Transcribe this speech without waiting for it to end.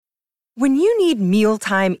When you need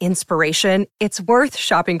mealtime inspiration, it's worth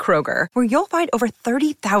shopping Kroger, where you'll find over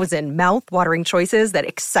 30,000 mouth-watering choices that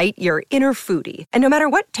excite your inner foodie. And no matter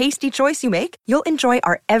what tasty choice you make, you'll enjoy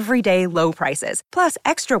our everyday low prices, plus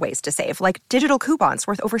extra ways to save, like digital coupons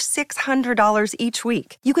worth over $600 each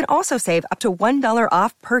week. You can also save up to $1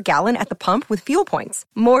 off per gallon at the pump with fuel points.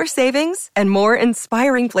 More savings and more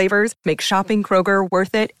inspiring flavors make shopping Kroger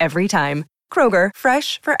worth it every time. Kroger,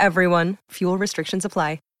 fresh for everyone. Fuel restrictions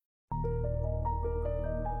apply.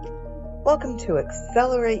 Welcome to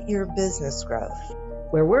Accelerate Your Business Growth,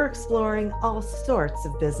 where we're exploring all sorts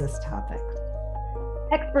of business topics.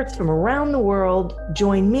 Experts from around the world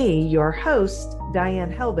join me, your host,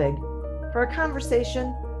 Diane Helbig, for a conversation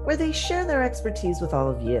where they share their expertise with all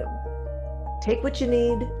of you. Take what you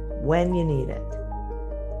need when you need it.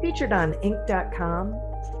 Featured on Inc.com,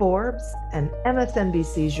 Forbes, and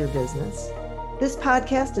MSNBC's Your Business, this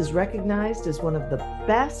podcast is recognized as one of the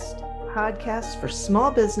best podcasts for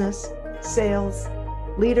small business, sales,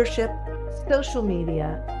 leadership, social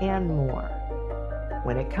media, and more.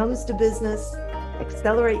 When it comes to business,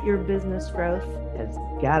 Accelerate Your Business Growth has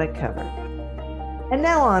got it covered. And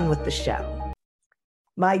now on with the show.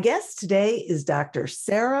 My guest today is Dr.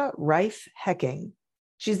 Sarah Reif Hecking.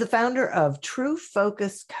 She's the founder of True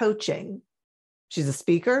Focus Coaching. She's a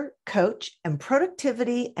speaker, coach, and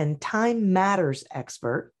productivity and time matters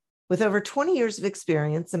expert with over 20 years of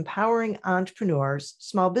experience empowering entrepreneurs,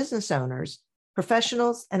 small business owners,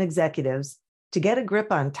 professionals, and executives to get a grip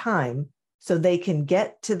on time so they can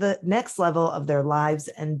get to the next level of their lives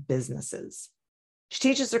and businesses. She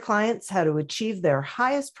teaches her clients how to achieve their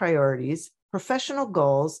highest priorities, professional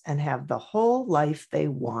goals, and have the whole life they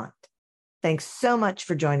want. Thanks so much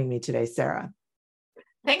for joining me today, Sarah.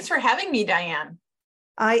 Thanks for having me, Diane.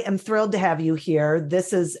 I am thrilled to have you here.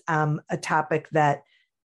 This is a topic that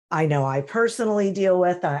I know I personally deal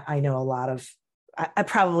with. I know a lot of,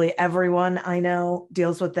 probably everyone I know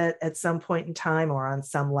deals with it at some point in time or on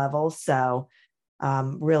some level. So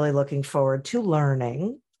really looking forward to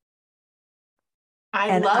learning.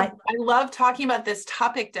 I love talking about this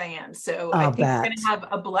topic, Diane. So I think we're going to have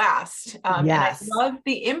a blast. Yes. And I love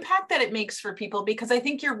the impact that it makes for people, because I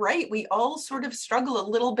think you're right. We all sort of struggle a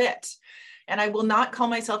little bit. And I will not call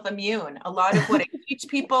myself immune. A lot of what I teach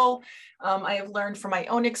people, I have learned from my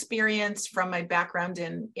own experience, from my background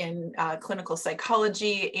in clinical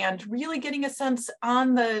psychology, and really getting a sense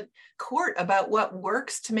on the court about what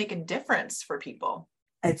works to make a difference for people.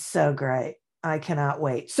 It's so great. I cannot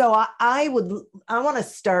wait. So I want to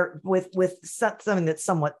start with something that's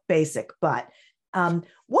somewhat basic, but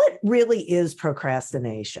what really is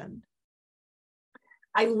procrastination?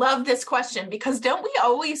 I love this question, because don't we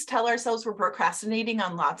always tell ourselves we're procrastinating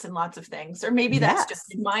on lots and lots of things? Or maybe that's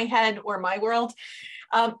just in my head or my world.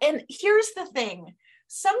 And here's the thing.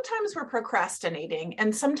 Sometimes we're procrastinating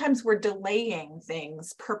and sometimes we're delaying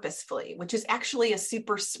things purposefully, which is actually a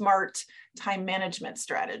super smart time management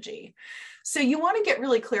strategy. So you want to get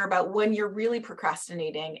really clear about when you're really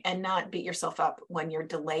procrastinating and not beat yourself up when you're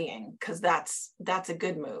delaying, because that's a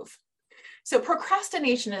good move. So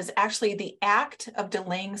procrastination is actually the act of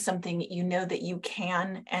delaying something you know that you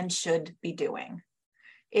can and should be doing.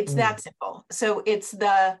 It's that simple. So it's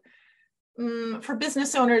for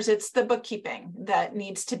business owners, it's the bookkeeping that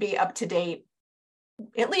needs to be up to date,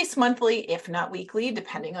 at least monthly, if not weekly,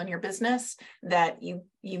 depending on your business, that you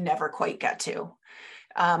never quite get to.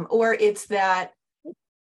 Or it's that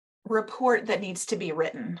report that needs to be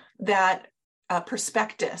written, that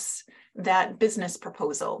prospectus, that business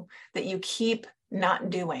proposal that you keep not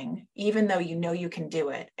doing, even though you know you can do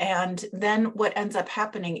it. And then what ends up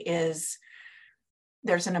happening is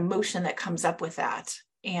there's an emotion that comes up with that.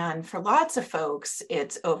 And for lots of folks,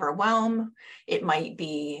 it's overwhelm. It might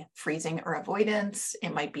be freezing or avoidance.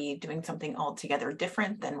 It might be doing something altogether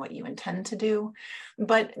different than what you intend to do.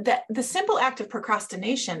 But the simple act of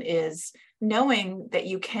procrastination is knowing that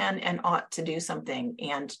you can and ought to do something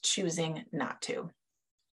and choosing not to.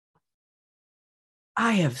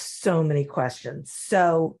 I have so many questions.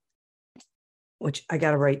 Which I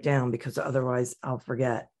got to write down because otherwise I'll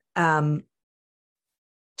forget.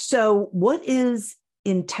 So what is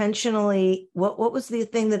intentionally, what was the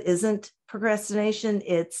thing that isn't procrastination?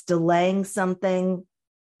 It's delaying something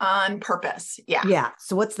on purpose. Yeah. Yeah.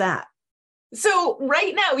 So what's that? So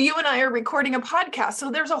right now, you and I are recording a podcast. So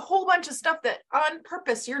there's a whole bunch of stuff that on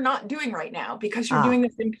purpose you're not doing right now because you're doing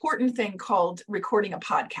this important thing called recording a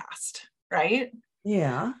podcast, right?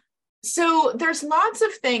 Yeah. So there's lots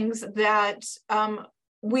of things that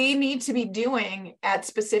we need to be doing at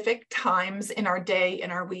specific times in our day,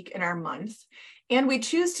 in our week, in our month. And we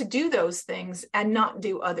choose to do those things and not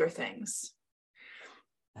do other things.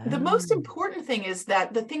 The most important thing is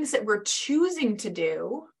that the things that we're choosing to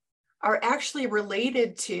do are actually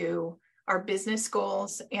related to our business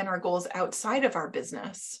goals and our goals outside of our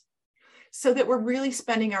business, so that we're really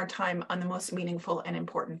spending our time on the most meaningful and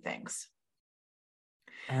important things.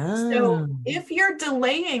 So if you're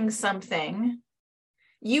delaying something,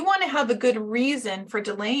 you want to have a good reason for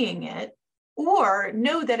delaying it, or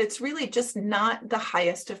know that it's really just not the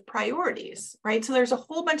highest of priorities, right? So there's a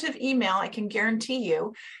whole bunch of email I can guarantee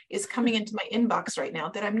you is coming into my inbox right now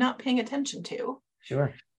that I'm not paying attention to.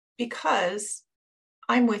 Sure. Because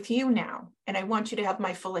I'm with you now and I want you to have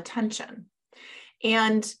my full attention.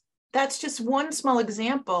 And that's just one small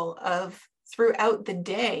example of throughout the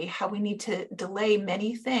day how we need to delay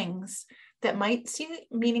many things that might seem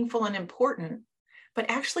meaningful and important, but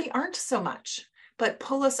actually aren't so much, but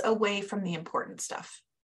pull us away from the important stuff.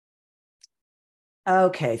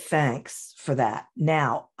 Okay, thanks for that.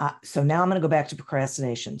 Now, so now I'm going to go back to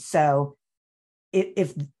procrastination. So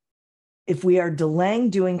if we are delaying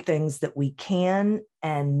doing things that we can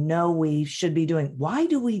and know we should be doing, why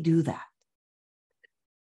do we do that?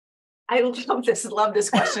 I love this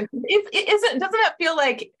question. Doesn't it feel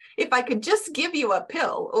like if I could just give you a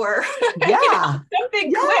pill or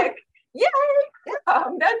something quick,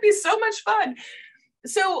 that'd be so much fun.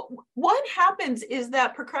 So what happens is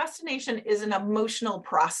that procrastination is an emotional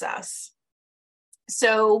process.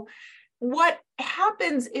 So what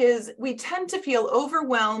happens is we tend to feel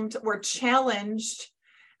overwhelmed or challenged.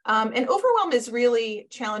 And overwhelm is really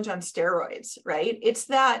challenge on steroids, right? It's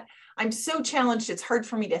that I'm so challenged, it's hard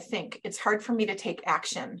for me to think. It's hard for me to take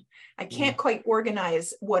action. I can't quite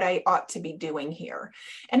organize what I ought to be doing here.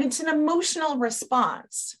 And it's an emotional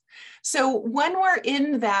response. So when we're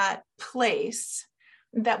in that place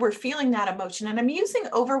that we're feeling that emotion, and I'm using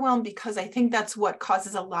overwhelm because I think that's what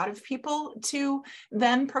causes a lot of people to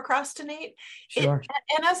then procrastinate. Sure.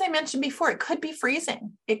 And as I mentioned before, it could be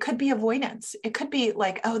freezing. It could be avoidance. It could be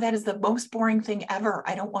like, oh, that is the most boring thing ever.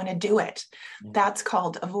 I don't want to do it. That's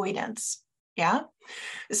called avoidance. Yeah.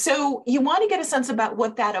 So you want to get a sense about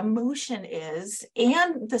what that emotion is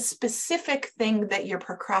and the specific thing that you're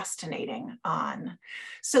procrastinating on,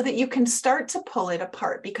 so that you can start to pull it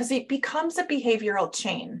apart, because it becomes a behavioral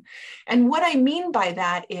chain. And what I mean by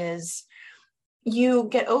that is you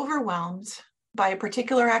get overwhelmed by a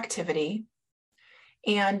particular activity,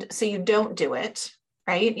 and so you don't do it,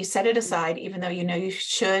 right? You set it aside, even though you know you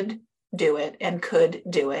should do it and could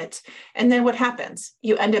do it. And then what happens?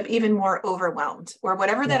 You end up even more overwhelmed, or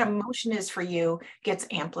whatever that emotion is for you gets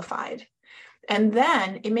amplified. And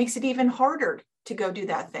then it makes it even harder to go do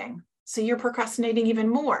that thing. So you're procrastinating even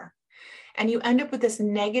more. And you end up with this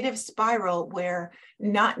negative spiral where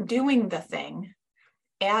not doing the thing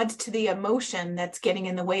adds to the emotion that's getting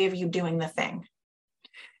in the way of you doing the thing.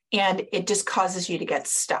 And it just causes you to get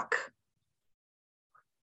stuck.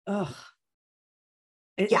 Ugh.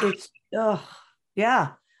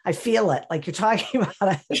 I feel it, like you're talking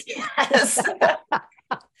about it. Yes.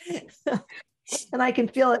 And I can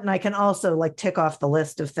feel it. And I can also like tick off the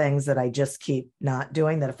list of things that I just keep not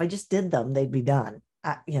doing, that if I just did them, they'd be done.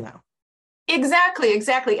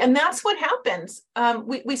 Exactly. And that's what happens.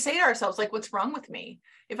 We say to ourselves, like, what's wrong with me?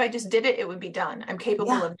 If I just did it, it would be done. I'm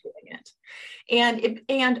capable of doing it.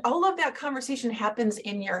 And all of that conversation happens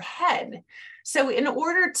in your head. So in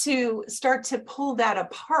order to start to pull that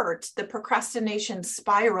apart, the procrastination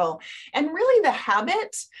spiral and really the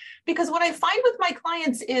habit, because what I find with my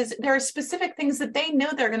clients is there are specific things that they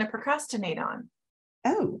know they're going to procrastinate on.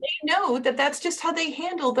 Oh, they know that that's just how they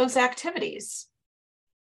handle those activities.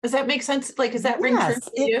 Does that make sense? Like, is that ring true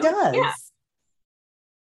to you? It does. Yeah.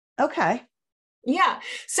 Okay. Yeah.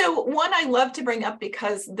 So one I love to bring up,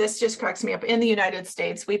 because this just cracks me up. In the United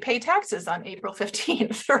States, we pay taxes on April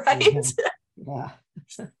 15th, right? Yeah.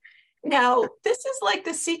 Now, this is like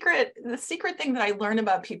the secret thing that I learn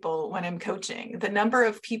about people when I'm coaching. The number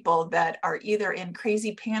of people that are either in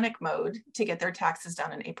crazy panic mode to get their taxes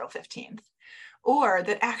done on April 15th, or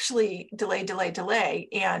that actually delay,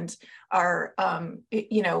 and are,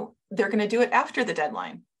 they're going to do it after the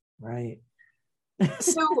deadline. Right.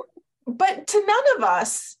 So, but to none of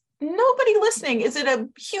us, nobody listening, is it a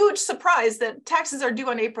huge surprise that taxes are due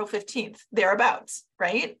on April 15th, thereabouts,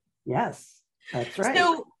 right? Yes, that's right.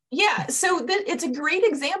 So, it's a great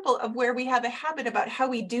example of where we have a habit about how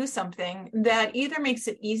we do something that either makes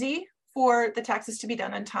it easy for the taxes to be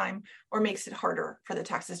done on time, or makes it harder for the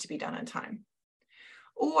taxes to be done on time.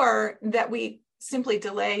 Or that we simply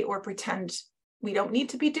delay or pretend we don't need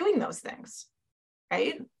to be doing those things,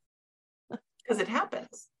 right? Because it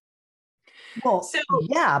happens. Well,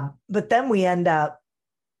 but then we end up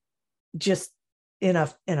just in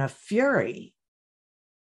a fury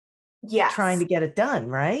Yes. trying to get it done,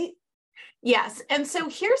 right? Yes. And so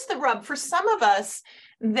here's the rub. For some of us,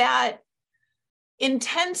 that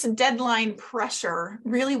intense deadline pressure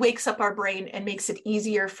really wakes up our brain and makes it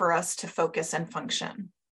easier for us to focus and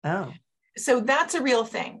function. Oh. So that's a real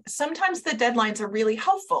thing. Sometimes the deadlines are really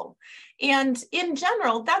helpful. And in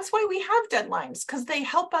general, that's why we have deadlines, because they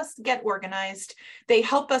help us get organized. They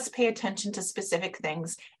help us pay attention to specific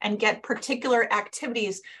things and get particular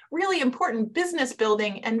activities, really important business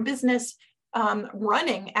building and business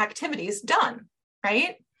running activities done,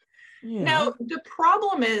 right? Yeah. Now, the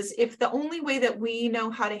problem is if the only way that we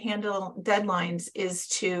know how to handle deadlines is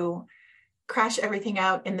to crash everything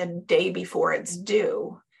out in the day before it's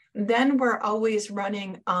due, then we're always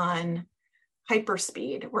running on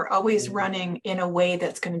hyperspeed. We're always running in a way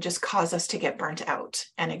that's going to just cause us to get burnt out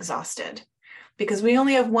and exhausted, because we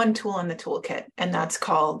only have one tool in the toolkit, and that's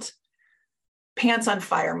called pants on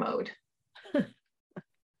fire mode.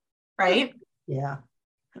 Right? Yeah.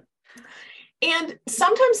 And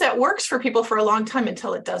sometimes that works for people for a long time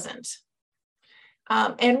until it doesn't.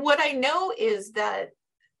 And what I know is that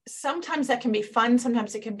sometimes that can be fun,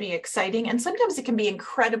 sometimes it can be exciting, and sometimes it can be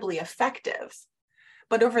incredibly effective.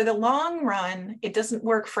 But over the long run, it doesn't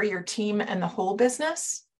work for your team and the whole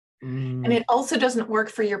business. And it also doesn't work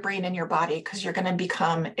for your brain and your body, because you're going to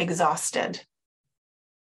become exhausted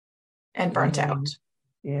and burnt out.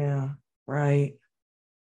 Yeah, right.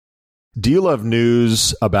 Do you love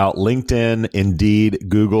news about LinkedIn, Indeed,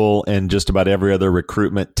 Google, and just about every other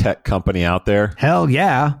recruitment tech company out there? Hell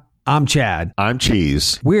yeah. I'm Chad. I'm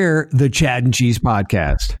Cheese. We're the Chad and Cheese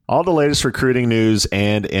Podcast. All the latest recruiting news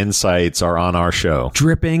and insights are on our show.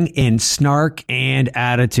 Dripping in snark and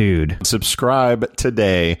attitude. Subscribe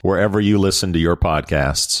today wherever you listen to your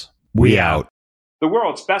podcasts. We out. The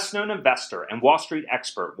world's best-known investor and Wall Street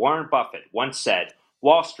expert Warren Buffett once said,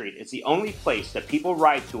 "Wall Street is the only place that people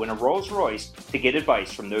ride to in a Rolls-Royce to get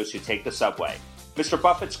advice from those who take the subway." Mr.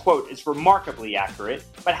 Buffett's quote is remarkably accurate,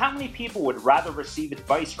 but how many people would rather receive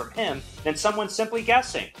advice from him than someone simply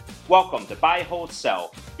guessing? Welcome to Buy, Hold,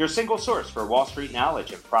 Sell, your single source for Wall Street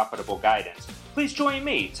knowledge and profitable guidance. Please join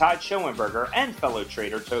me, Todd Schoenberger, and fellow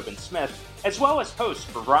trader Tobin Smith, as well as host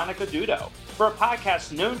Veronica Dudo, for a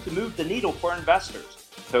podcast known to move the needle for investors.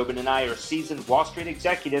 Tobin and I are seasoned Wall Street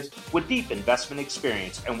executives with deep investment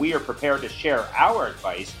experience, and we are prepared to share our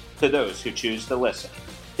advice to those who choose to listen.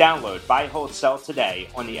 Download Buy, Hold, Sell today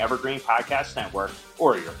on the Evergreen Podcast Network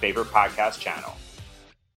or your favorite podcast channel.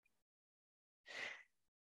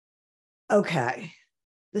 Okay.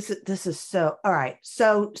 This is so, all right.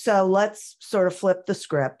 So let's sort of flip the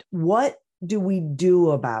script. What do we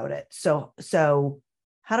do about it? So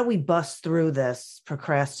how do we bust through this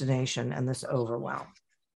procrastination and this overwhelm?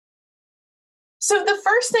 So the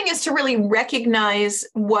first thing is to really recognize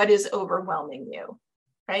what is overwhelming you,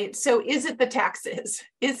 right? So is it the taxes?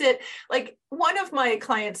 Is it, like, one of my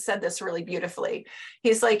clients said this really beautifully.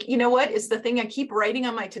 He's like, you know what? It's the thing I keep writing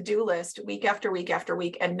on my to-do list week after week after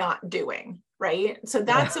week and not doing, right? So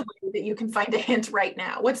that's a way that you can find a hint right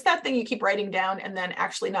now. What's that thing you keep writing down and then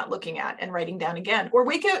actually not looking at and writing down again? Or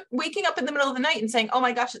waking up in the middle of the night and saying, oh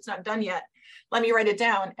my gosh, it's not done yet. Let me write it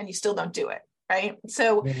down, and you still don't do it. Right.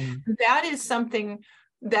 So that is something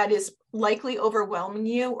that is likely overwhelming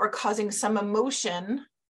you or causing some emotion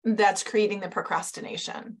that's creating the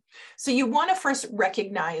procrastination. So you want to first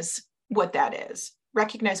recognize what that is,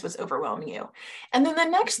 recognize what's overwhelming you. And then the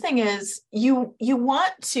next thing is you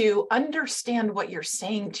want to understand what you're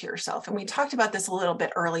saying to yourself. And we talked about this a little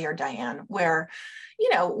bit earlier, Diane, where,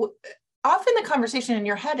 often the conversation in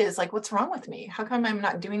your head is like, what's wrong with me? How come I'm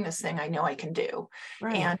not doing this thing I know I can do?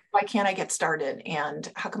 Right. And why can't I get started? And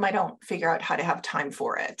how come I don't figure out how to have time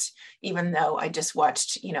for it? Even though I just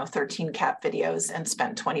watched, 13 cat videos and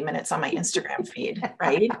spent 20 minutes on my Instagram feed,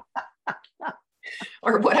 right?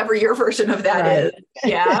 Or whatever your version of that is.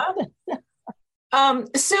 Yeah.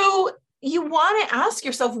 So you want to ask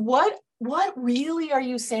yourself, what really are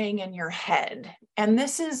you saying in your head? And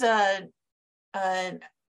this is a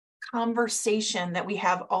conversation that we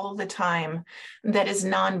have all the time that is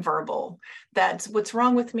nonverbal. That's what's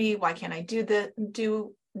wrong with me. Why can't I do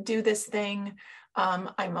this thing?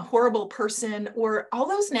 I'm a horrible person, or all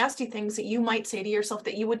those nasty things that you might say to yourself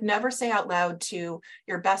that you would never say out loud to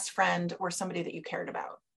your best friend or somebody that you cared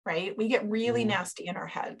about, right? We get really nasty in our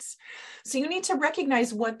heads. So you need to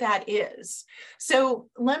recognize what that is. So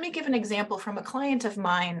let me give an example from a client of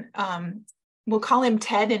mine. We'll call him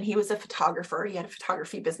Ted, and he was a photographer. He had a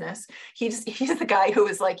photography business. He's the guy who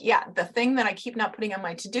was like, yeah, the thing that I keep not putting on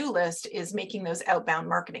my to-do list is making those outbound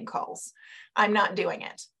marketing calls. I'm not doing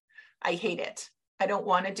it. I hate it. I don't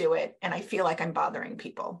want to do it. And I feel like I'm bothering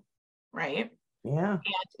people, right? Yeah.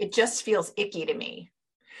 And it just feels icky to me.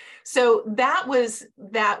 So that was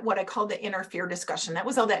what I call the inner fear discussion. That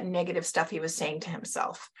was all that negative stuff he was saying to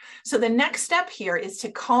himself. So the next step here is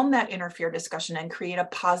to calm that inner fear discussion and create a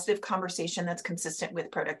positive conversation that's consistent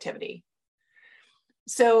with productivity.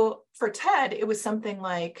 So for Ted, it was something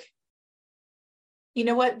like, you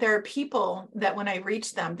know what, there are people that when I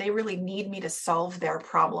reach them, they really need me to solve their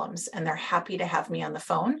problems, and they're happy to have me on the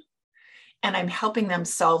phone. And I'm helping them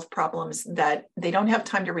solve problems that they don't have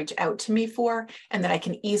time to reach out to me for, and that I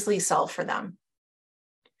can easily solve for them.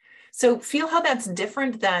 So feel how that's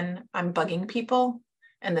different than I'm bugging people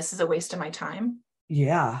and this is a waste of my time.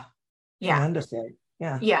 Yeah. Yeah. Tremendously.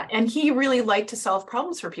 Yeah. Yeah. And he really liked to solve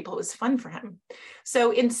problems for people. It was fun for him.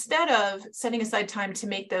 So instead of setting aside time to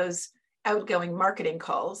make those outgoing marketing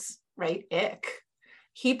calls, right?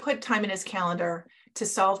 He put time in his calendar to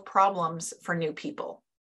solve problems for new people.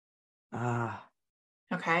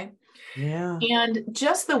 Okay. Yeah. And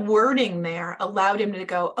just the wording there allowed him to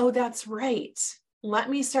go, oh, that's right. Let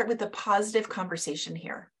me start with the positive conversation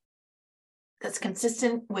here that's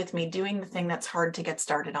consistent with me doing the thing that's hard to get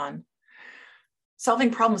started on.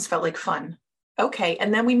 Solving problems felt like fun. Okay.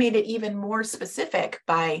 And then we made it even more specific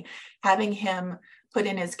by having him put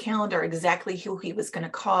in his calendar exactly who he was going to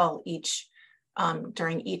call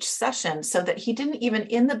during each session, so that he didn't even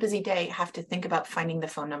in the busy day have to think about finding the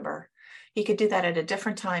phone number. He could do that at a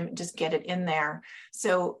different time, just get it in there.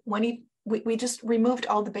 So when we just removed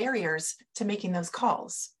all the barriers to making those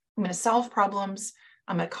calls. I'm going to solve problems.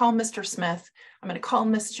 I'm going to call Mr. Smith. I'm going to call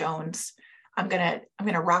Miss Jones. I'm going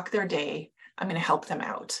to rock their day. I'm going to help them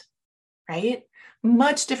out. Right?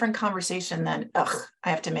 Much different conversation than, I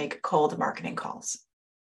have to make cold marketing calls.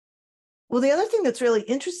 Well, the other thing that's really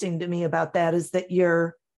interesting to me about that is that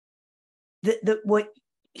what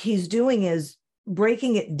he's doing is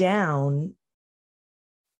breaking it down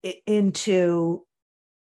into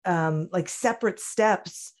like separate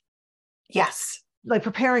steps. Yes. Like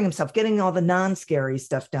preparing himself, getting all the non-scary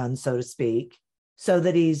stuff done, so to speak, so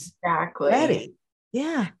that he's ready.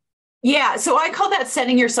 Yeah. Yeah. So I call that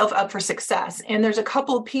setting yourself up for success. And there's a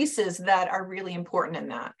couple of pieces that are really important in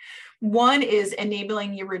that. One is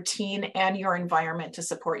enabling your routine and your environment to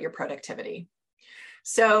support your productivity.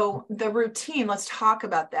 So the routine, let's talk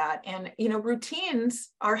about that. And, routines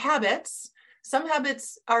are habits. Some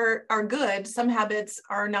habits are good. Some habits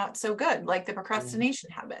are not so good, like the procrastination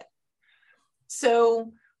habit.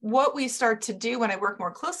 So what we start to do when I work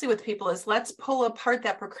more closely with people is let's pull apart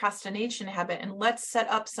that procrastination habit and let's set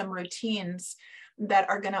up some routines that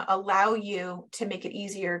are going to allow you to make it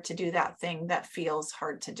easier to do that thing that feels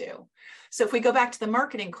hard to do. So if we go back to the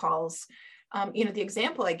marketing calls, the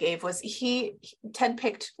example I gave was Ted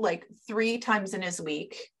picked like 3 times in his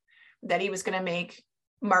week that he was going to make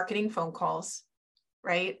marketing phone calls,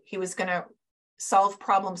 right? He was going to solve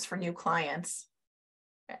problems for new clients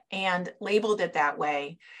and labeled it that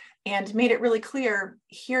way and made it really clear.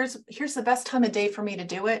 Here's the best time of day for me to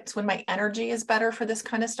do it. It's when my energy is better for this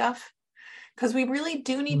kind of stuff. Because we really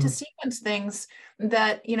do need to sequence things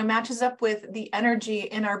that, matches up with the energy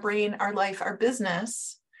in our brain, our life, our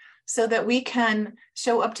business, so that we can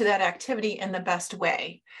show up to that activity in the best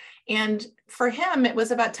way. And for him, it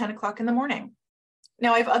was about 10 o'clock in the morning.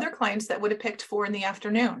 Now I have other clients that would have picked 4 in the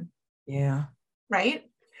afternoon. Yeah. Right.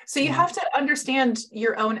 So you have to understand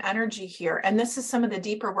your own energy here. And this is some of the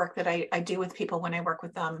deeper work that I do with people when I work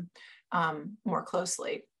with them more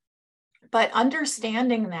closely. But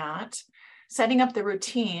understanding that, setting up the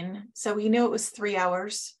routine. So we knew it was 3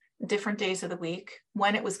 hours, different days of the week,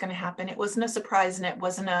 when it was going to happen. It wasn't a surprise, and it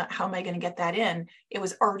wasn't how am I going to get that in? It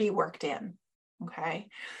was already worked in. Okay.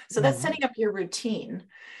 So that's setting up your routine.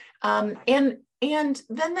 And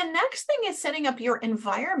then the next thing is setting up your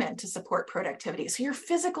environment to support productivity. So your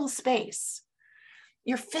physical space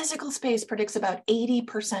predicts about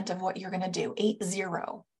 80% of what you're going to do, 80.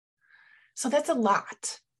 So that's a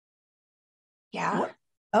lot. Yeah.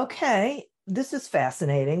 Okay. This is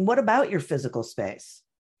fascinating. What about your physical space?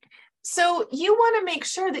 So you want to make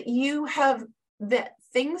sure that you have the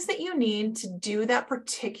things that you need to do that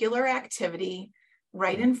particular activity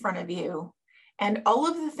right in front of you, and all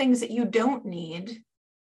of the things that you don't need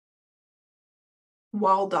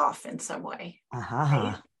walled off in some way.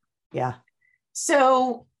 Right? Yeah.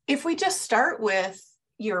 So if we just start with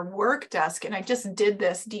your work desk, and I just did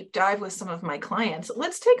this deep dive with some of my clients,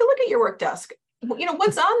 let's take a look at your work desk.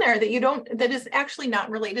 What's on there that is actually not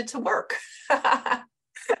related to work,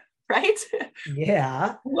 right?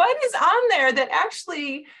 Yeah. What is on there that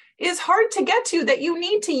actually is hard to get to that you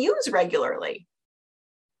need to use regularly?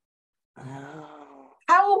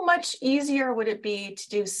 How much easier would it be to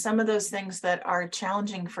do some of those things that are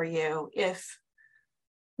challenging for you if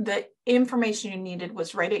the information you needed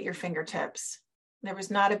was right at your fingertips. There was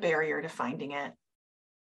not a barrier to finding it.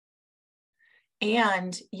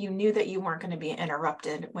 And you knew that you weren't going to be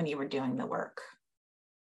interrupted when you were doing the work.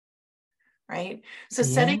 Right? So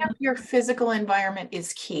setting up your physical environment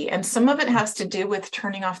is key. And some of it has to do with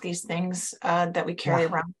turning off these things that we carry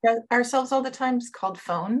around ourselves all the time. It's called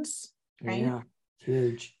phones, right? Yeah,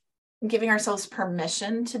 huge. Giving ourselves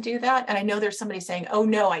permission to do that. And I know there's somebody saying, oh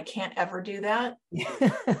no, I can't ever do that.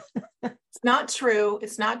 It's not true.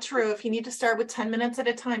 It's not true. If you need to start with 10 minutes at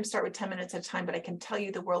a time, start with 10 minutes at a time. But I can tell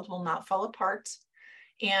you the world will not fall apart.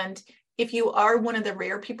 And if you are one of the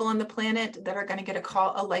rare people on the planet that are going to get a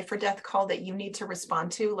call, a life or death call that you need to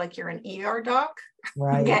respond to, like you're an ER doc,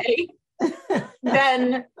 right? Okay,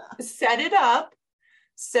 then set it up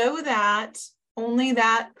so that only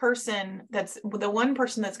that person, that's the one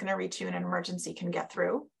person that's going to reach you in an emergency, can get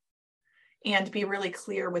through, and be really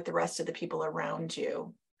clear with the rest of the people around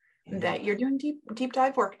you that you're doing deep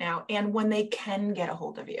dive work now, and when they can get a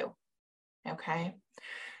hold of you. Okay.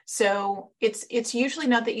 So it's usually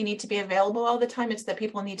not that you need to be available all the time. It's that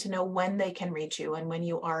people need to know when they can reach you and when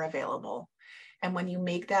you are available. And when you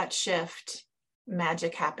make that shift,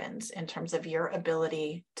 magic happens in terms of your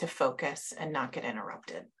ability to focus and not get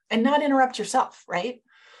interrupted and not interrupt yourself, right?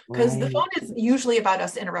 Because the phone is usually about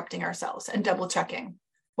us interrupting ourselves and double checking.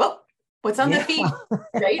 Well, what's on the feed,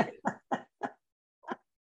 right?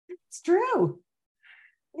 It's true.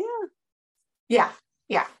 Yeah.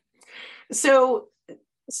 So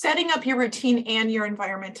setting up your routine and your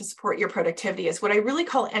environment to support your productivity is what I really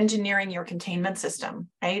call engineering your containment system,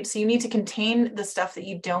 right? So you need to contain the stuff that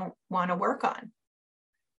you don't want to work on.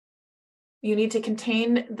 You need to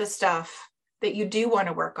contain the stuff that you do want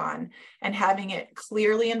to work on, and having it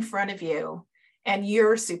clearly in front of you, and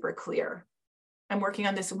you're super clear. I'm working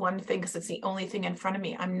on this one thing because it's the only thing in front of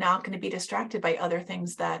me. I'm not going to be distracted by other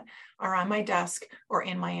things that are on my desk or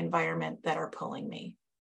in my environment that are pulling me.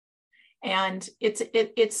 And it's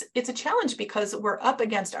a challenge because we're up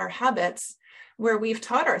against our habits where we've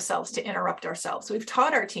taught ourselves to interrupt ourselves. We've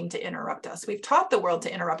taught our team to interrupt us. We've taught the world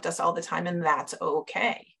to interrupt us all the time, and that's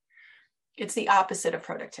okay. It's the opposite of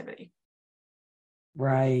productivity.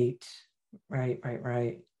 Right.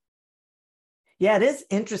 Yeah, it is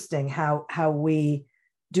interesting how we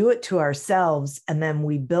do it to ourselves, and then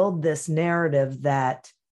we build this narrative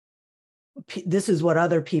that this is what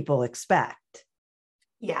other people expect.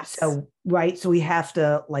 Yes. So we have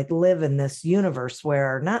to live in this universe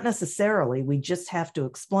where not necessarily, we just have to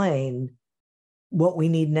explain what we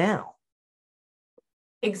need now.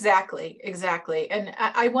 Exactly. And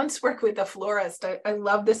I once worked with a florist. I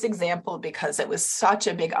love this example because it was such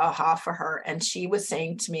a big aha for her. And she was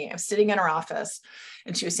saying to me, I was sitting in her office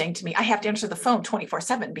and she was saying to me, I have to answer the phone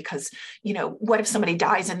 24/7 because, what if somebody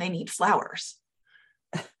dies and they need flowers?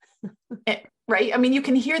 Right? I mean, you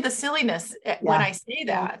can hear the silliness when I say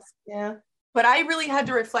that. Yeah. But I really had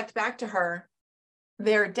to reflect back to her,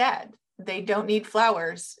 they're dead. They don't need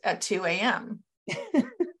flowers at 2 a.m.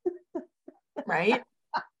 Right?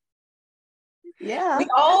 Yeah. We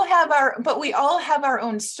all have our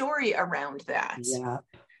own story around that. Yeah.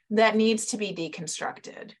 That needs to be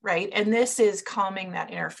deconstructed, right? And this is calming that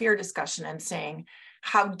inner fear discussion and saying,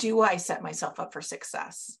 how do I set myself up for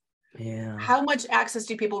success? Yeah. How much access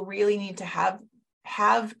do people really need to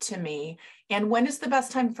have to me? And when is the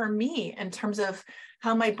best time for me in terms of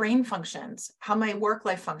how my brain functions, how my work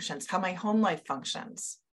life functions, how my home life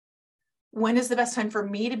functions? When is the best time for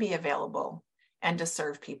me to be available and to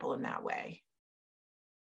serve people in that way?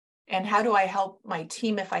 And how do I help my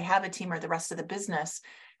team, if I have a team, or the rest of the business,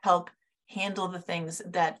 help handle the things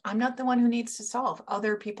that I'm not the one who needs to solve,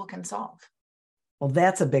 other people can solve? Well,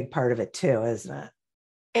 that's a big part of it too, isn't it?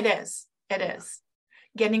 It is.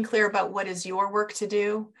 Getting clear about what is your work to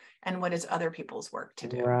do and what is other people's work to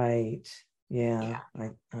do. Right. Yeah.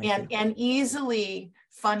 And easily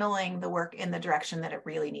funneling the work in the direction that it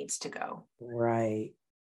really needs to go. Right.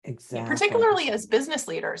 Exactly. Particularly as business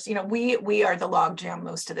leaders, we are the logjam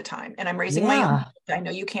most of the time. And I'm raising my own. I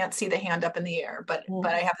know you can't see the hand up in the air, but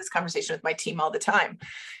I have this conversation with my team all the time.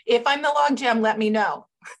 If I'm the logjam, let me know.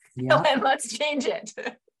 Yeah. And let's change it.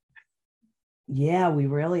 Yeah, we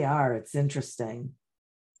really are. It's interesting.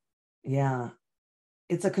 Yeah.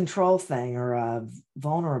 It's a control thing or a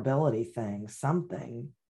vulnerability thing, something.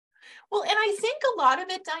 Well, and I think a lot of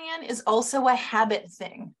it, Diane, is also a habit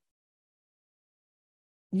thing.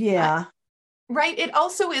 Yeah. Right. It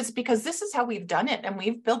also is because this is how we've done it. And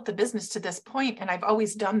we've built the business to this point, and I've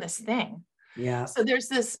always done this thing. Yeah. So there's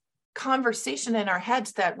this conversation in our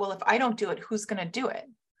heads that, well, if I don't do it, who's going to do it?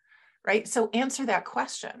 Right. So answer that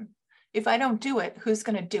question. If I don't do it, who's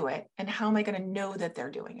going to do it? And how am I going to know that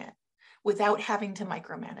they're doing it without having to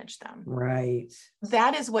micromanage them? Right.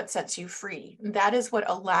 That is what sets you free. That is what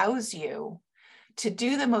allows you to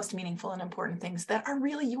do the most meaningful and important things that are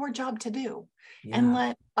really your job to do, and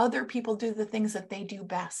let other people do the things that they do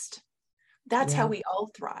best. That's how we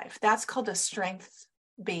all thrive. That's called a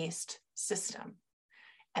strength-based system.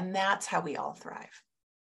 And that's how we all thrive.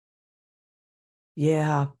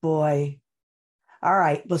 Yeah, boy. All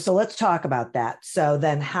right. Well, so let's talk about that. So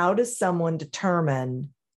then how does someone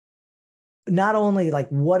determine not only like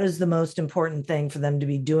what is the most important thing for them to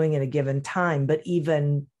be doing at a given time, but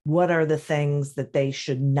even what are the things that they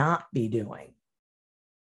should not be doing?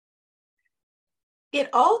 It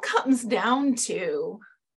all comes down to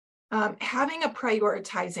having a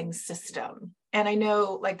prioritizing system. And I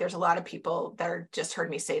know like there's a lot of people that are just heard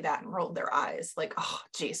me say that and rolled their eyes like, oh,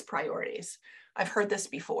 geez, priorities. I've heard this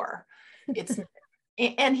before.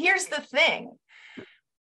 And here's the thing.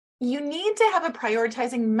 You need to have a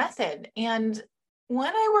prioritizing method. And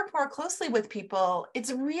when I work more closely with people,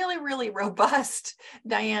 it's really, really robust,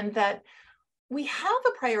 Diane, that we have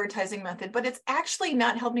a prioritizing method, but it's actually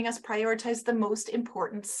not helping us prioritize the most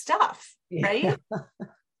important stuff, right?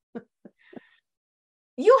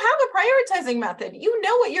 You have a prioritizing method. You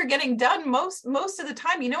know what you're getting done most of the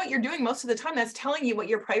time. You know what you're doing most of the time. That's telling you what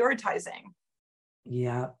you're prioritizing.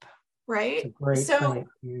 Yep. Right. So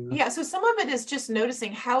yeah. So some of it is just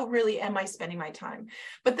noticing how really am I spending my time?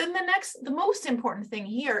 But then the most important thing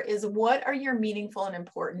here is what are your meaningful and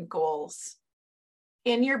important goals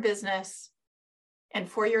in your business and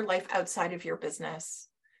for your life outside of your business?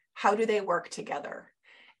 How do they work together?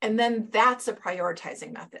 And then that's a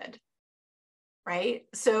prioritizing method. Right?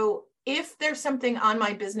 So if there's something on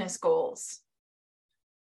my business goals,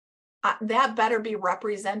 that better be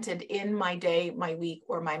represented in my day, my week,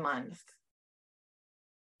 or my month.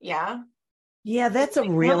 Yeah. Yeah, that's a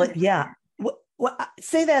really, yeah.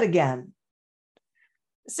 Say that again.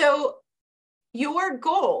 So your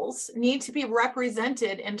goals need to be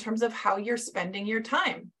represented in terms of how you're spending your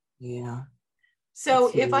time. Yeah.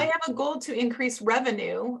 So if I have a goal to increase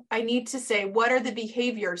revenue, I need to say, what are the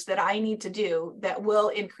behaviors that I need to do that will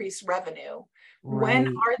increase revenue? Right. When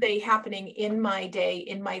are they happening in my day,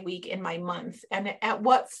 in my week, in my month, and at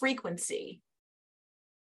what frequency?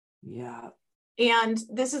 Yeah. And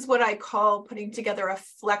this is what I call putting together a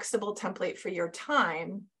flexible template for your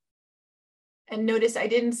time. And notice I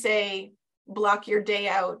didn't say block your day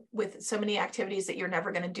out with so many activities that you're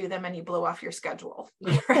never going to do them and you blow off your schedule,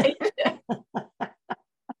 right?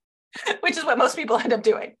 Which is what most people end up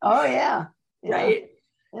doing. Oh, yeah. Right?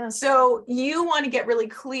 Yeah. So you want to get really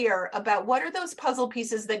clear about what are those puzzle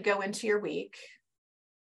pieces that go into your week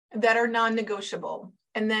that are non-negotiable.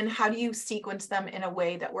 And then how do you sequence them in a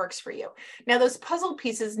way that works for you? Now, those puzzle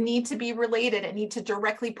pieces need to be related and need to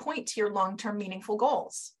directly point to your long-term meaningful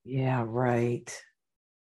goals. Yeah, right.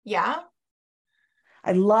 Yeah.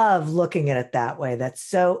 I love looking at it that way. That's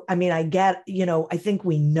so, I mean, I get, I think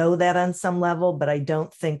we know that on some level, but I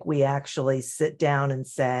don't think we actually sit down and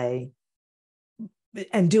say,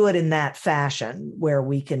 and do it in that fashion where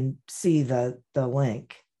we can see the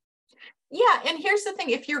link. Yeah. And here's the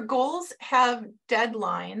thing. If your goals have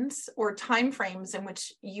deadlines or timeframes in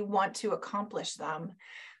which you want to accomplish them,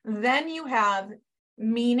 then you have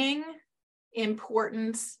meaning,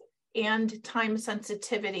 importance, and time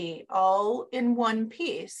sensitivity all in one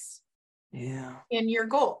piece. Yeah. In your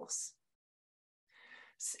goals.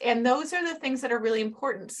 And those are the things that are really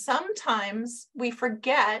important. Sometimes we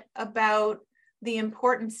forget about the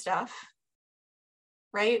important stuff,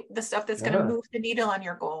 right? The stuff that's going to move the needle on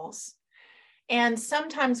your goals. And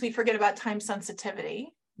sometimes we forget about time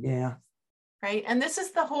sensitivity. Yeah. Right. And this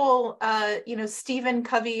is the whole, Stephen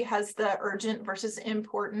Covey has the urgent versus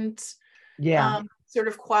important sort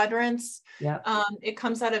of quadrants. Yeah. It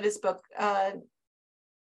comes out of his book,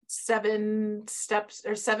 7 Steps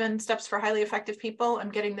for Highly Effective People. I'm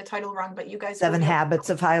getting the title wrong, but you guys. 7 Habits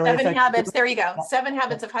of Highly Effective People. 7 Habits. There you go. 7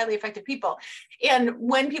 Habits of Highly Effective People. And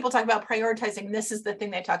when people talk about prioritizing, this is the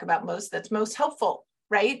thing they talk about most that's most helpful,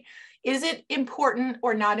 right? Is it important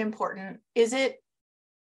or not important? Is it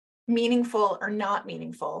meaningful or not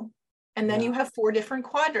meaningful? And then you have 4 different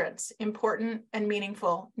quadrants: important and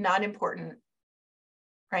meaningful, not important,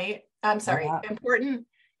 right? I'm sorry, important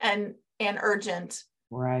and urgent.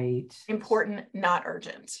 Right. Important, not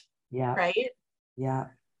urgent. Yeah. Right? Yeah.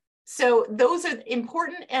 So those are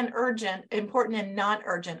important and urgent, important and not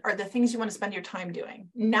urgent are the things you want to spend your time doing.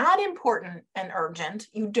 Not important and urgent,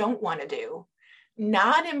 you don't want to do.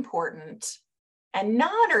 Not important and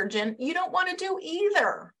not urgent, you don't want to do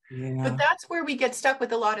either. Yeah. But that's where we get stuck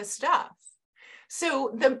with a lot of stuff.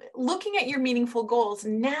 So the looking at your meaningful goals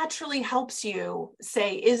naturally helps you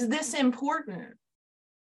say, is this important?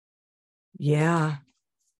 Yeah.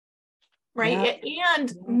 Right. Yeah.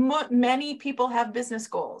 And many people have business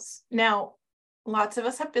goals. Now, lots of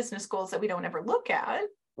us have business goals that we don't ever look at.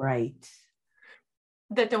 Right.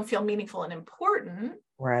 That don't feel meaningful and important.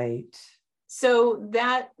 Right. So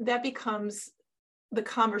that becomes the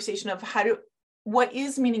conversation of what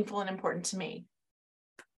is meaningful and important to me?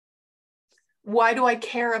 Why do I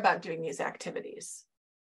care about doing these activities?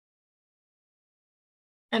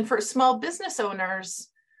 And for small business owners,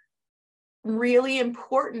 really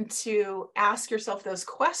important to ask yourself those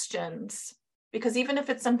questions, because even if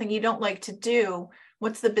it's something you don't like to do,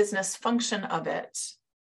 what's the business function of it?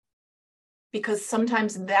 Because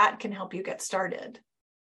sometimes that can help you get started,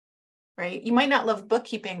 right? You might not love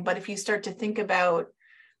bookkeeping, but if you start to think about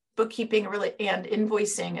bookkeeping really and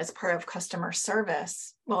invoicing as part of customer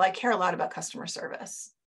service, well, I care a lot about customer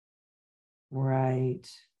service. Right.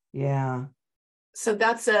 Yeah. So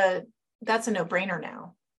that's a no-brainer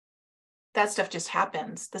now. That stuff just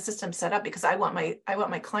happens. The system's set up because I want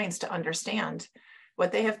my clients to understand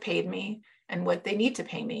what they have paid me and what they need to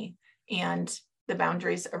pay me and the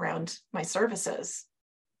boundaries around my services.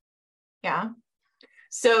 Yeah.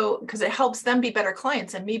 So, because it helps them be better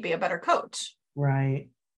clients and me be a better coach. Right.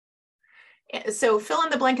 So fill in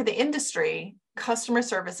the blank of the industry, customer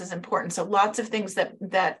service is important. So lots of things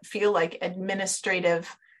that feel like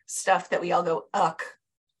administrative stuff that we all go,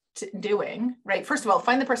 to doing, right? First of all,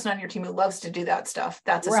 find the person on your team who loves to do that stuff.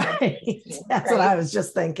 That's a right. That's right? What I was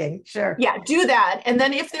just thinking. Sure. Yeah, do that. And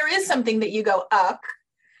then if there is something that you go,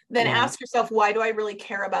 then ask yourself, why do I really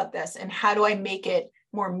care about this? And how do I make it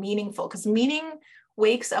more meaningful? Because meaning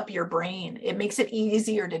wakes up your brain. It makes it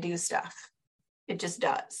easier to do stuff. It just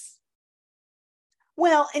does.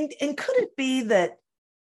 Well, and could it be that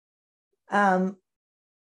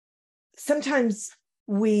sometimes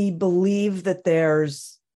we believe that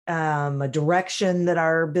there's a direction that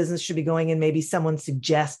our business should be going in? Maybe someone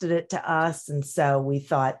suggested it to us. And so we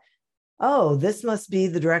thought, oh, this must be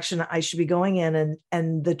the direction I should be going in.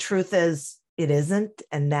 And the truth is it isn't.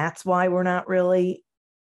 And that's why we're not really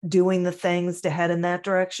doing the things to head in that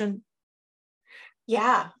direction.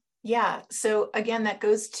 Yeah. Yeah. So again, that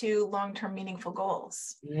goes to long-term meaningful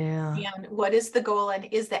goals. Yeah. And what is the goal, and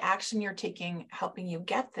is the action you're taking helping you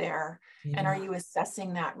get there? Yeah. And are you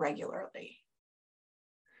assessing that regularly?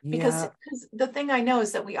 Because the thing I know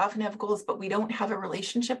is that we often have goals, but we don't have a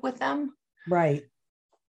relationship with them. Right.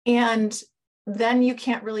 And then you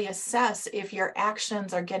can't really assess if your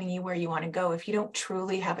actions are getting you where you want to go if you don't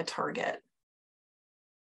truly have a target.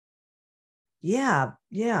 Yeah.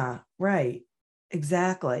 Yeah. Right.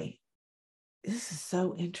 Exactly. This is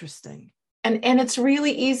so interesting. And it's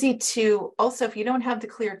really easy to also, if you don't have the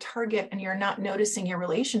clear target and you're not noticing your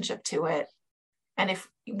relationship to it, and if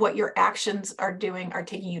what your actions are doing are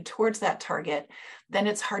taking you towards that target, then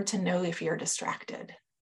it's hard to know if you're distracted.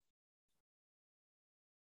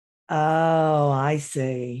 Oh, I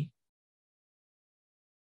see.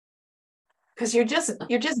 Because you're just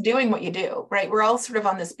doing what you do, right? We're all sort of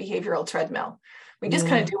on this behavioral treadmill. We just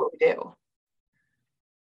kind of do what we do.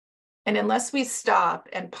 And unless we stop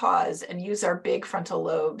and pause and use our big frontal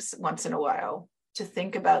lobes once in a while to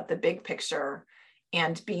think about the big picture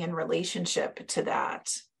and be in relationship to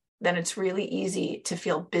that, then it's really easy to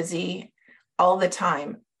feel busy all the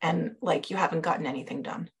time and like you haven't gotten anything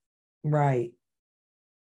done. Right.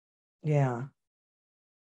 Yeah.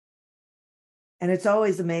 And it's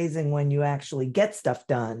always amazing when you actually get stuff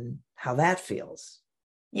done, how that feels.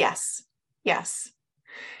 Yes. Yes.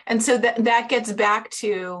 And so that gets back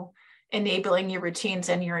to enabling your routines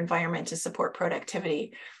and your environment to support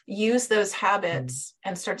productivity. Use those habits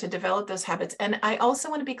and start to develop those habits. And I also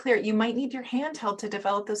want to be clear, you might need your hand held to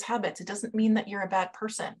develop those habits. It doesn't mean that you're a bad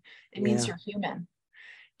person. It means you're human.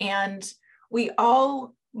 And we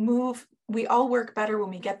all work better when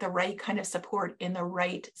we get the right kind of support in the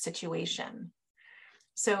right situation.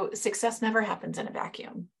 So success never happens in a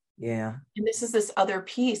vacuum. Yeah. And this is this other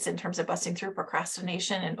piece in terms of busting through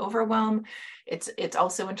procrastination and overwhelm. It's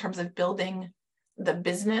also in terms of building the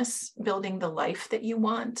business, building the life that you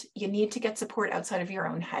want. You need to get support outside of your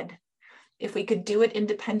own head. If we could do it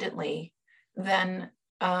independently, then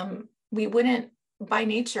we wouldn't, by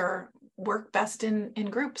nature, work best in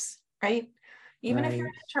groups, right? Even if you're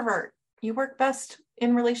an introvert, you work best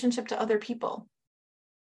in relationship to other people.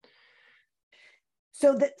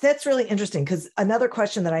 So that's really interesting, because another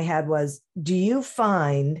question that I had was, do you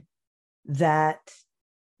find that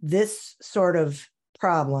this sort of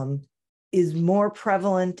problem is more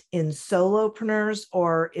prevalent in solopreneurs,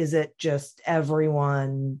 or is it just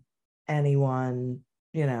everyone anyone,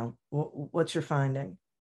 what's your finding?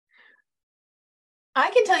 I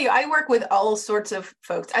can tell you, I work with all sorts of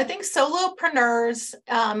folks. I think solopreneurs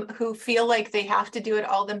who feel like they have to do it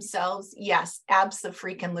all themselves. Yes,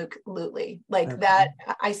 absolutely. Like that.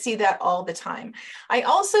 I see that all the time. I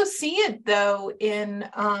also see it though in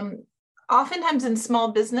oftentimes in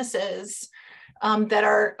small businesses that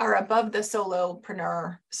are above the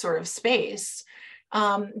solopreneur sort of space,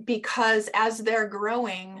 because as they're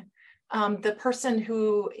growing, the person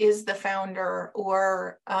who is the founder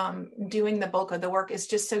or doing the bulk of the work is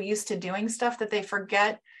just so used to doing stuff that they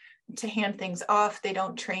forget to hand things off. They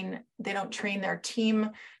don't train their team.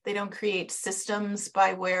 They don't create systems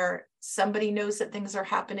by where somebody knows that things are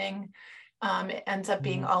happening. It ends up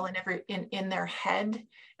being all in their head,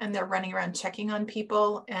 and they're running around checking on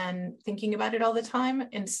people and thinking about it all the time,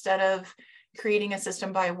 instead of creating a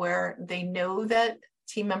system by where they know that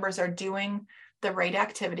team members are doing the right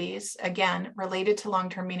activities, again, related to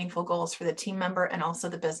long-term meaningful goals for the team member and also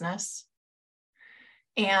the business.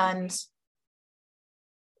 And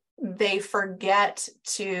they forget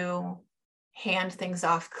to hand things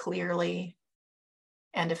off clearly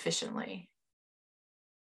and efficiently.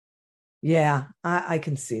 Yeah, I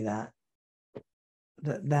can see that.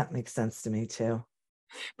 That makes sense to me too.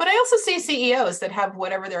 But I also see CEOs that have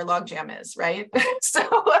whatever their logjam is, right? So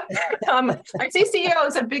I see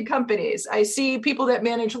CEOs of big companies. I see people that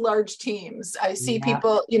manage large teams. I see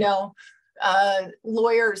people,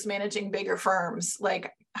 lawyers managing bigger firms,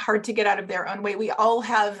 like hard to get out of their own way. We all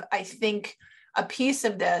have, I think, a piece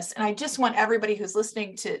of this. And I just want everybody who's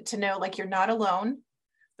listening to know, like, you're not alone.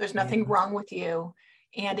 There's nothing wrong with you.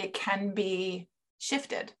 And it can be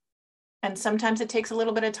shifted. And sometimes it takes a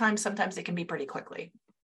little bit of time. Sometimes it can be pretty quickly.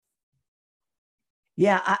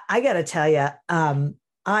 Yeah, I got to tell you,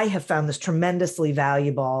 I have found this tremendously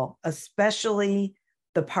valuable, especially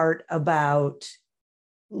the part about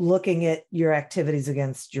looking at your activities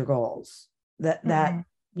against your goals. That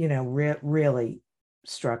really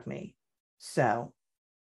struck me. So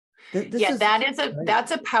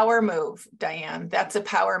that's a power move, Diane. That's a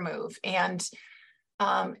power move. And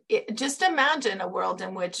just imagine a world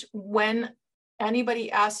in which when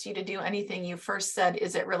anybody asked you to do anything, you first said,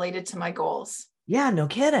 is it related to my goals? Yeah, no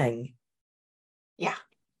kidding. Yeah.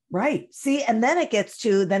 Right. See, and then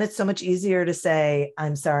then it's so much easier to say,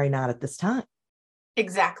 I'm sorry, not at this time.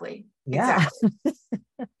 Exactly. Yeah. Exactly.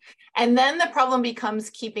 And then the problem becomes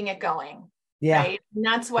keeping it going. Yeah. Right. And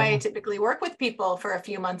that's why I typically work with people for a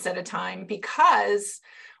few months at a time, because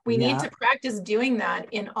we need to practice doing that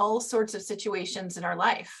in all sorts of situations in our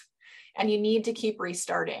life. And you need to keep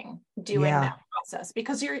restarting doing that process,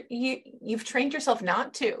 because you've trained yourself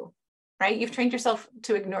not to, right? You've trained yourself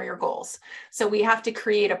to ignore your goals. So we have to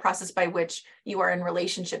create a process by which you are in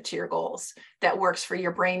relationship to your goals that works for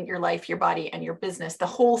your brain, your life, your body, and your business, the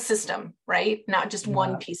whole system, right? Not just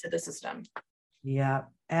one piece of the system. Yeah,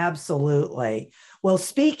 absolutely. Well,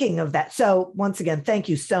 speaking of that, so once again, thank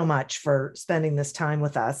you so much for spending this time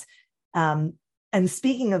with us. And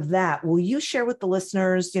speaking of that, will you share with the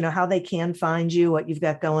listeners, how they can find you, what you've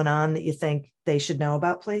got going on that you think they should know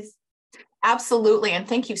about, please? Absolutely. And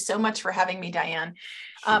thank you so much for having me, Diane.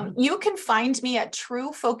 You can find me at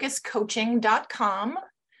truefocuscoaching.com.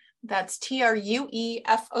 That's TRUEFOCUS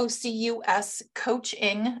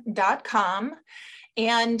coaching.com.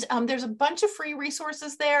 And there's a bunch of free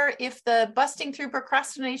resources there. If the busting through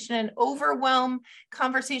procrastination and overwhelm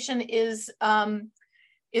conversation is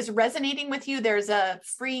resonating with you, there's a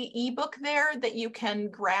free ebook there that you can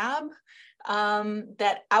grab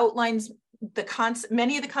that outlines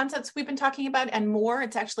many of the concepts we've been talking about and more.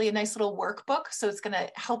 It's actually a nice little workbook. So it's going to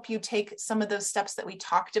help you take some of those steps that we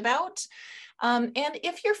talked about. And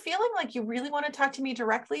if you're feeling like you really want to talk to me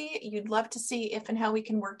directly, you'd love to see if and how we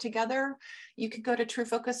can work together, you could go to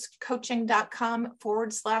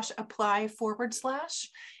truefocuscoaching.com/apply/.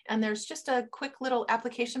 And there's just a quick little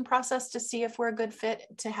application process to see if we're a good fit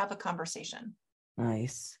to have a conversation.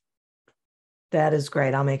 Nice. That is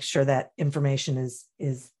great. I'll make sure that information is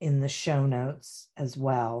in the show notes as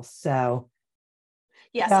well. So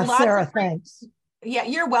yes, Sarah, thanks. Yeah,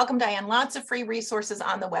 you're welcome, Diane. Lots of free resources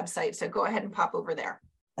on the website. So go ahead and pop over there.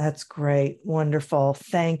 That's great. Wonderful.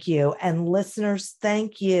 Thank you. And listeners,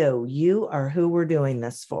 thank you. You are who we're doing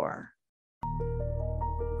this for.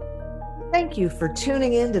 Thank you for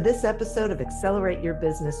tuning in to this episode of Accelerate Your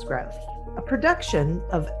Business Growth, a production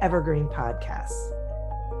of Evergreen Podcasts.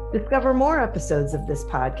 Discover more episodes of this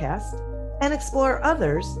podcast and explore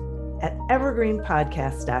others at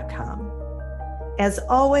evergreenpodcast.com. As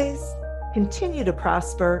always, continue to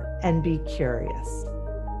prosper and be curious.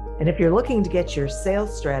 And if you're looking to get your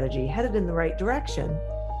sales strategy headed in the right direction,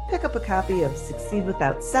 pick up a copy of Succeed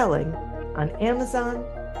Without Selling on Amazon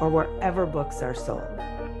or wherever books are sold.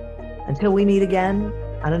 Until we meet again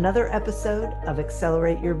on another episode of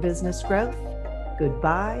Accelerate Your Business Growth,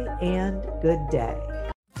 goodbye and good day.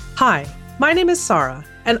 Hi, my name is Sarah,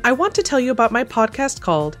 and I want to tell you about my podcast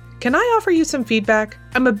called Can I Offer You Some Feedback?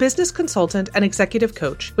 I'm a business consultant and executive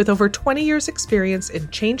coach with over 20 years experience in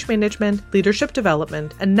change management, leadership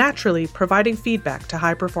development, and naturally providing feedback to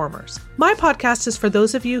high performers. My podcast is for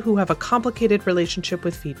those of you who have a complicated relationship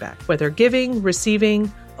with feedback, whether giving,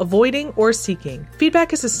 receiving, avoiding, or seeking.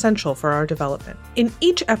 Feedback is essential for our development. In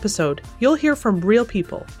each episode, you'll hear from real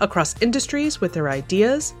people across industries with their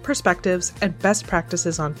ideas, perspectives, and best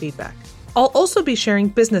practices on feedback. I'll also be sharing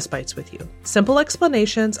business bites with you, simple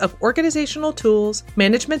explanations of organizational tools,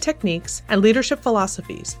 management techniques, and leadership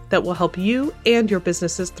philosophies that will help you and your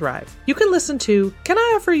businesses thrive. You can listen to Can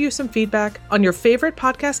I Offer You Some Feedback on your favorite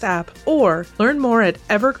podcast app or learn more at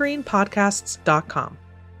evergreenpodcasts.com.